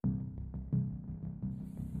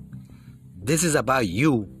This is about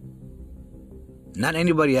you. Not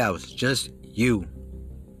anybody else, just you.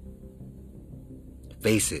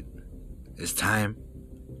 Face it. It's time.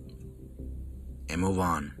 And move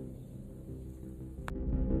on.